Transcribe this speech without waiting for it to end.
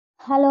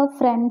Hello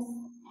friends,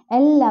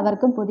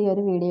 എല്ലാവർക്കും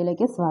പുതിയൊരു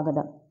വീഡിയോയിലേക്ക്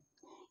സ്വാഗതം.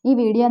 ഈ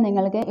വീഡിയോ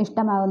നിങ്ങൾക്ക്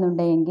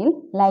ഇഷ്ടമാകുന്നുണ്ടെങ്കിൽ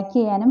ലൈക്ക്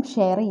ചെയ്യാനും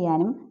ഷെയർ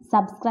ചെയ്യാനും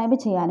സബ്സ്ക്രൈബ്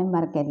ചെയ്യാനും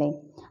മറക്കല്ലേ.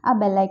 ആ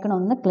ബെല്ലൈക്കൺ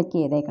ഒന്ന് ക്ലിക്ക്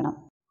ചെയ്തേക്കണം.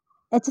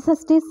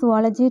 HSST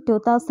Zoology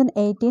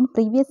 2018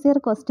 Previous Year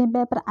Question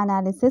Paper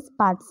Analysis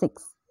Part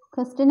 6.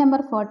 Question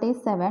number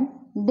 47.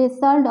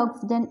 Dissolved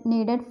oxygen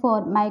needed for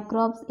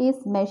microbes is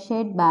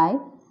measured by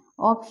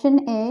Option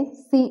A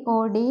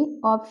COD,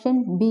 Option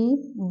B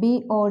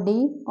BOD,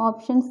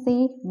 Option C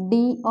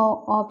DO,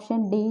 Option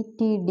D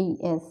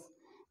TDS.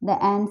 The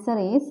answer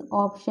is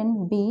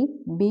Option B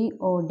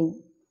BOD.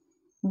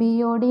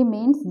 BOD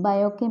means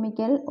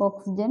biochemical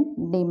oxygen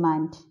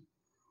demand.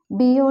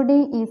 BOD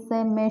is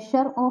a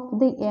measure of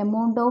the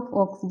amount of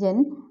oxygen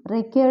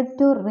required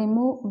to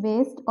remove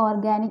waste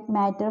organic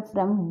matter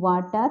from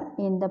water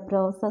in the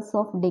process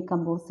of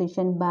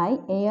decomposition by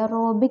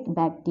aerobic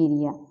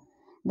bacteria.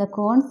 The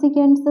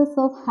consequences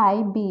of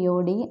high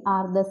BOD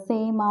are the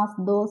same as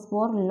those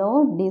for low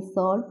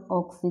dissolved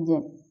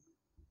oxygen.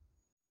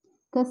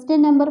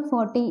 Question number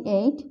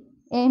 48.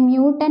 A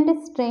mutant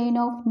strain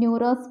of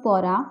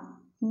neurospora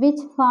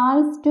which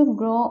fails to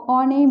grow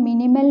on a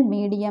minimal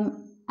medium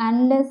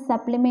unless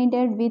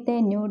supplemented with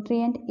a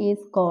nutrient is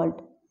called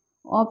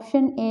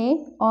Option A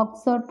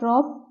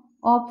auxotroph,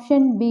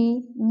 Option B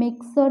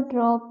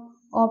mixotroph,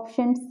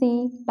 Option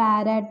C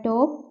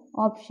paratoph,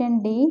 Option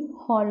D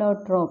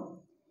holotroph.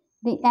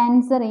 The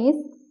answer is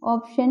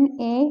Option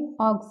A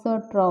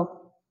auxotroph.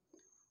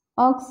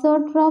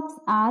 Auxotrophs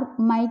are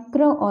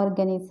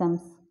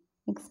microorganisms,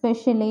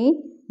 especially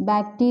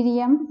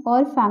bacterium or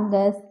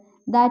fungus,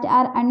 that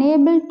are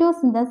unable to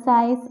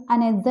synthesize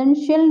an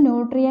essential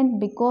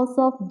nutrient because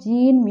of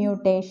gene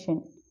mutation.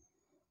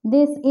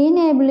 This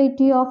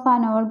inability of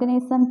an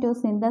organism to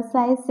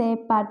synthesize a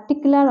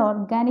particular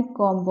organic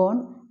compound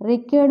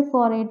required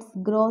for its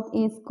growth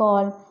is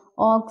called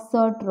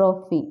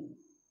auxotrophy.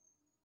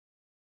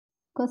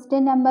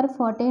 Question number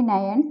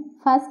 49.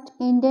 First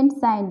Indian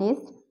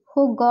scientist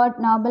who got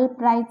Nobel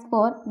Prize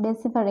for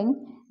deciphering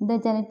the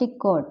genetic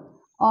code.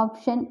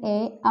 Option A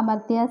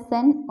Amartya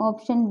Sen,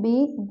 Option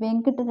B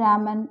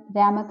Venkataraman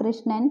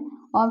Ramakrishnan,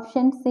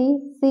 Option C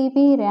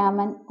C.V.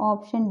 Raman,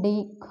 Option D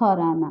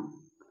Khorana.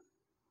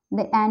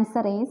 The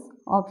answer is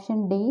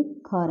Option D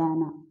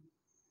Khorana.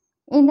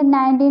 In the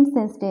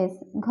 1960s,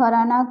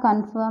 Khorana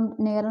confirmed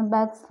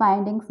Nirenberg's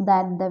findings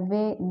that the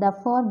way the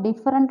four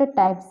different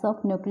types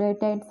of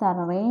nucleotides are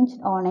arranged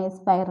on a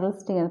spiral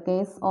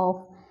staircase of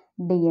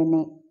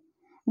DNA.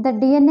 The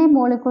DNA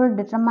molecule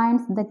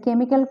determines the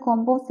chemical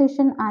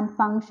composition and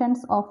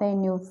functions of a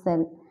new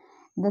cell.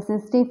 The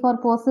 64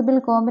 possible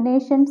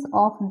combinations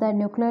of the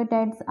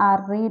nucleotides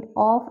are read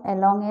off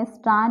along a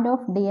strand of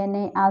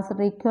DNA as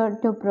required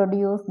to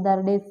produce the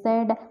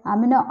desired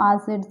amino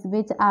acids,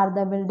 which are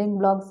the building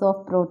blocks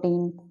of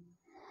proteins.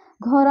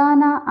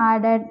 Khorana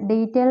added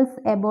details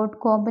about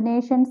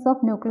combinations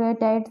of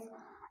nucleotides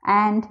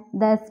and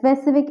the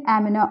specific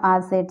amino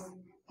acids.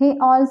 He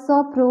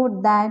also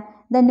proved that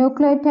the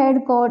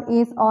nucleotide code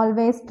is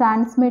always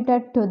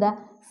transmitted to the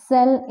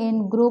cell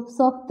in groups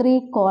of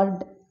 3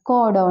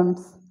 codons.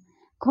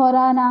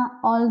 Khorana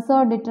also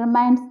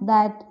determines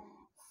that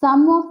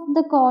some of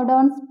the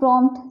codons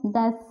prompt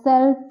the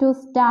cell to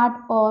start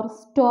or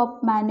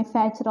stop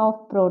manufacture of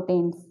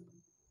proteins.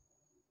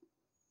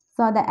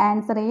 So the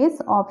answer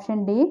is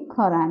Option D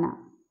Khorana.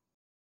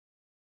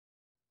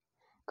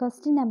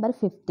 Question number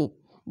 50.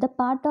 The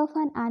part of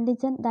an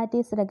antigen that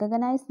is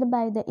recognized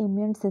by the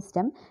immune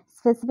system,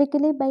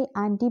 specifically by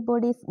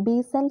antibodies,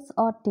 B cells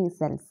or T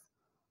cells.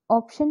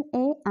 Option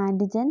A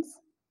antigens,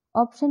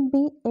 Option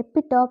B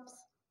epitopes,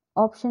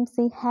 Option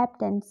C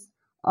haptens,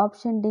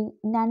 Option D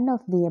none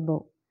of the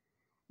above.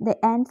 The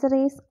answer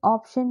is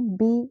Option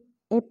B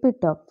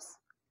epitopes.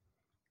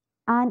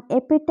 An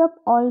epitope,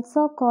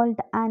 also called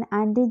an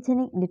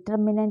antigenic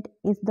determinant,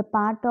 is the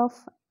part of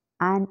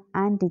an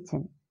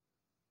antigen.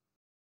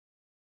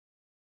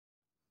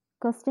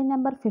 Question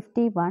number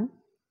 51.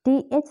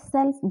 TH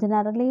cells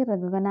generally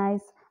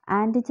recognize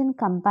antigen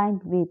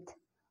combined with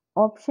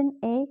Option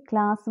A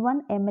class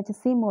 1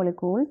 MHC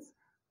molecules,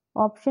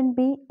 Option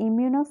B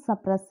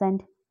immunosuppressant,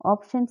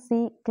 Option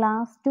C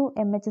class 2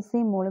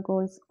 MHC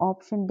molecules,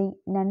 Option D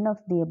none of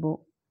the above.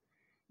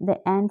 The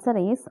answer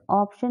is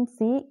Option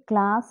C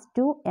class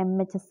 2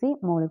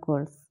 MHC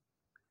molecules.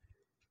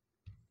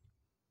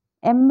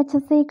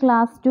 MHC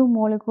class 2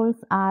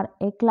 molecules are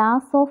a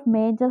class of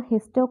major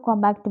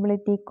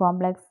histocompatibility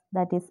complex,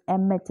 that is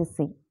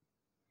MHC.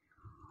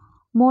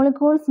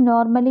 Molecules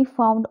normally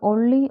found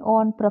only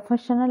on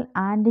professional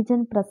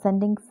antigen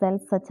presenting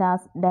cells such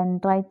as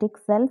dendritic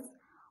cells,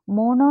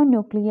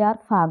 mononuclear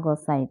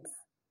phagocytes.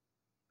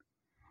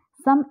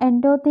 Some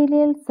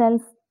endothelial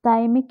cells,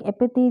 thymic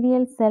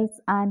epithelial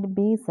cells and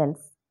B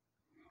cells.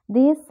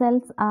 These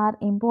cells are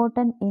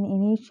important in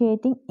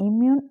initiating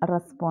immune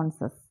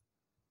responses.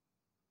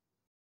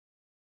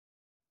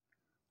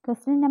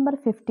 Question number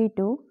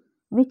 52.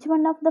 Which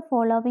one of the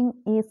following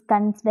is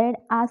considered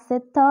as a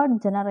third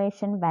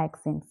generation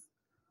vaccines?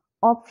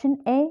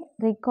 Option A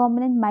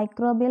recombinant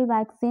microbial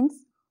vaccines,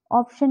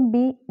 Option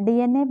B,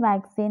 DNA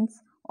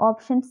vaccines.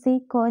 Option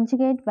C,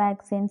 conjugate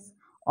vaccines.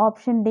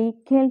 Option D,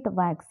 killed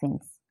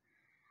vaccines.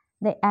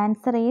 The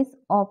answer is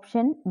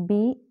option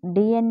B,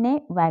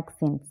 DNA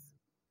vaccines.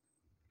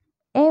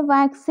 A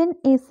vaccine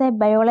is a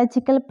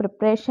biological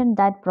preparation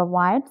that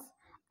provides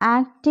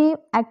active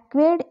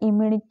acquired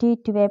immunity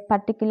to a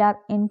particular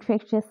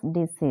infectious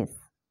disease.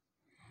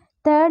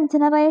 Third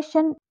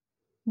generation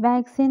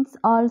vaccines,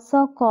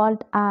 also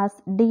called as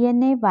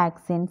DNA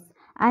vaccines,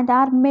 and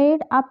are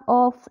made up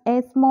of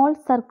a small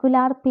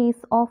circular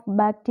piece of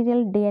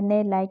bacterial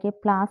DNA like a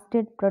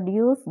plastid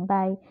produced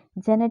by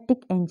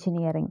genetic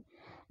engineering.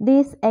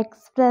 These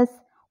express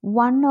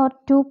one or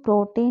two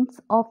proteins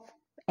of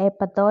a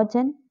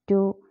pathogen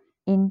to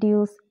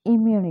induce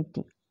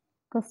immunity.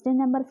 Question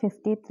number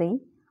 53.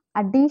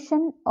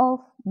 Addition of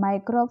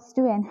microbes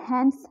to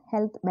enhance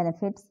health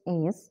benefits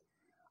is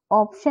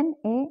option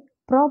A,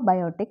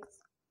 probiotics.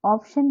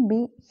 Option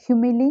B,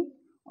 humulin.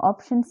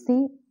 Option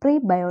C,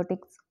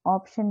 prebiotics.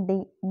 Option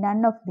D,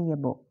 none of the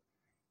above.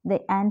 The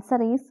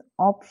answer is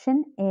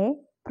option A,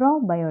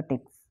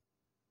 probiotics.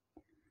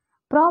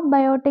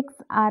 Probiotics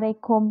are a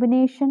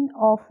combination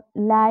of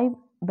live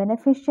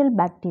beneficial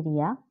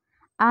bacteria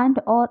and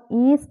or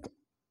yeast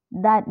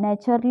that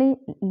naturally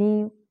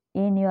live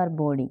in your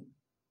body.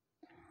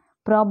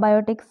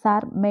 Probiotics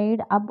are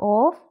made up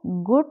of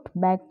good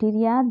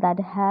bacteria that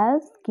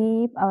helps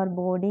keep our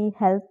body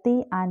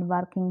healthy and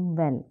working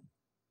well.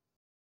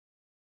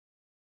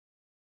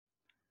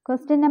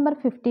 Question number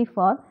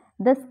 54.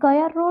 The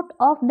square root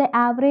of the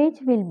average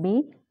will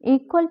be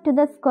equal to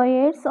the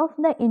squares of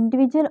the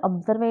individual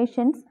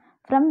observations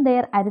from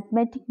their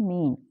arithmetic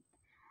mean.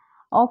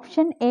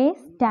 Option A,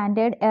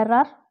 standard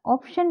error.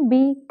 Option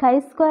B,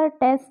 chi-square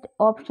test.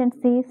 Option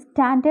C,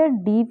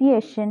 standard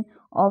deviation.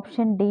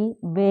 Option D,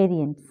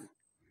 variance.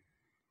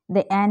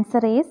 The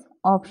answer is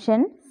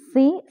option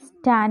C,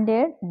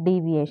 standard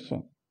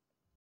deviation.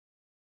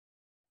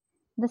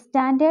 The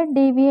standard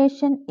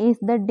deviation is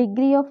the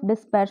degree of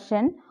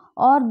dispersion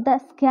or the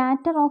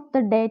scatter of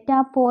the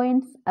data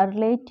points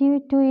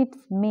relative to its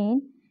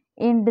mean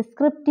in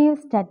descriptive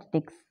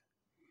statistics.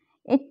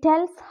 It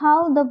tells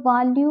how the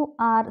values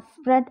are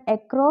spread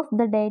across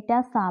the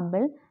data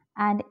sample,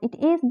 and it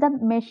is the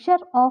measure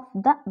of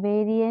the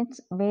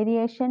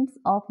variations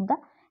of the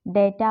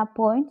data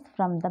points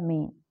from the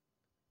mean.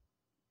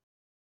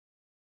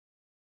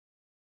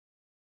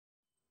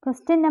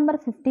 Question number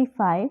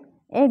 55.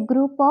 A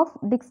group of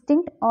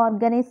distinct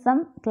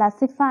organisms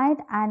classified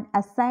and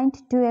assigned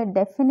to a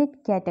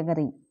definite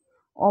category.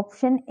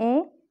 Option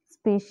A,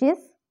 species.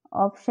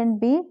 Option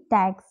B,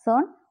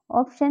 taxon.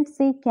 Option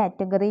C,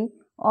 category.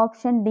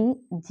 Option D,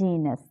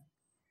 genus.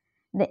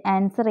 The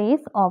answer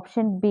is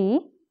option B,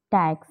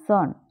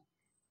 taxon.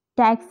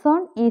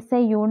 Taxon is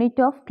a unit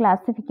of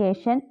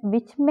classification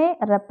which may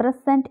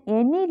represent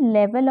any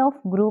level of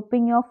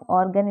grouping of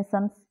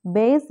organisms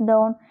based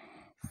on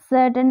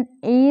certain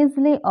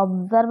easily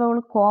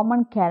observable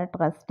common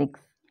characteristics.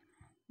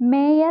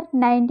 Mayer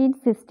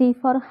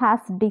 1964 has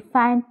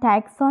defined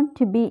taxon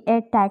to be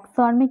a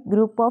taxonomic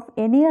group of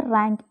any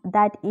rank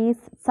that is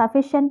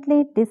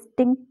sufficiently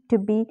distinct to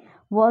be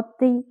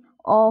worthy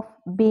of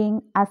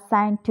being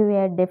assigned to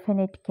a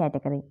definite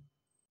category.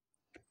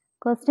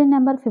 Question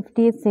number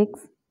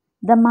 56.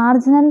 The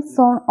marginal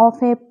zone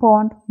of a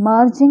pond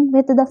merging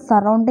with the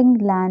surrounding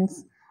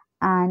lands.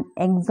 An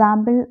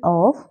example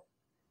of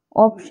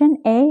option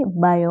A,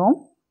 biome.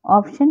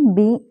 Option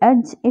B,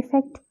 edge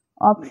effect.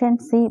 Option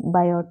C,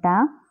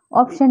 biota.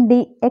 Option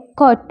D,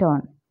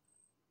 ecotone.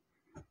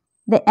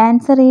 The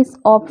answer is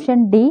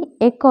option D,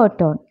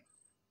 ecotone.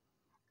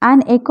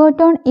 An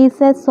ecotone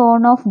is a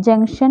zone of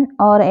junction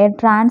or a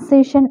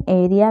transition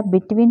area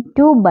between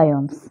two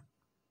biomes.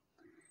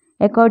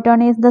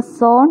 Ecotone is the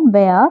zone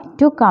where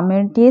two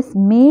communities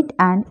meet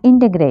and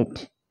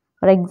integrate.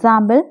 For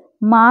example,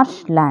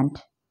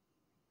 marshland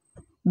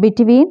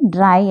between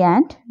dry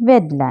and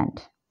wetland.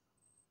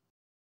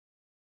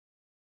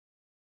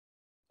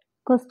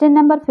 Question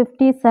number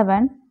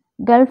 57.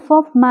 Gulf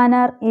of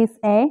Mannar is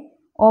a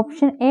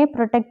option A,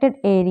 protected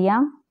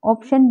area.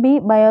 Option B,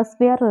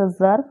 biosphere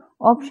reserve.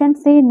 Option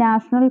C,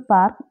 national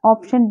park.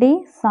 Option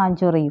D,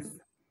 sanctuaries.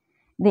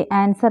 The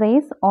answer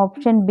is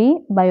option B,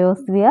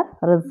 biosphere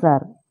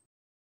reserve.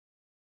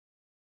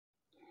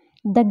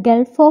 The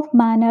Gulf of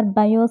Mannar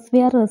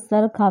Biosphere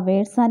Reserve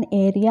covers an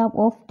area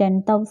of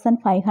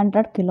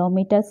 10,500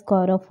 km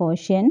square of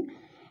ocean,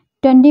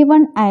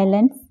 21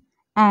 islands,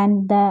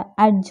 and the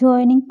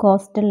adjoining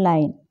coastal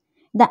line.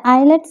 The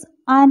islets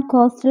and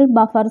coastal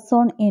buffer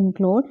zone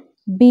include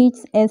beach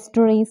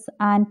estuaries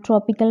and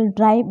tropical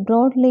dry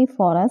broadleaf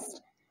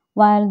forest,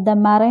 while the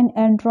marine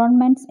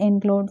environments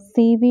include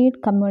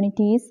seaweed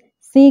communities,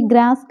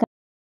 seagrass.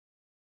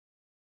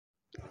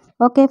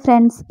 Okay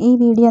friends, ഈ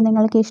video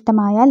നിങ്ങൾക്ക്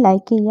ഇഷ്ടമായാൽ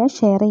like ചെയ്യുക,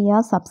 share ചെയ്യുക,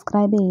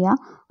 subscribe ചെയ്യുക,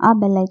 ആ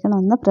bell icon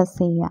ഒന്ന് press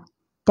ചെയ്യുക.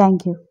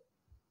 Thank you.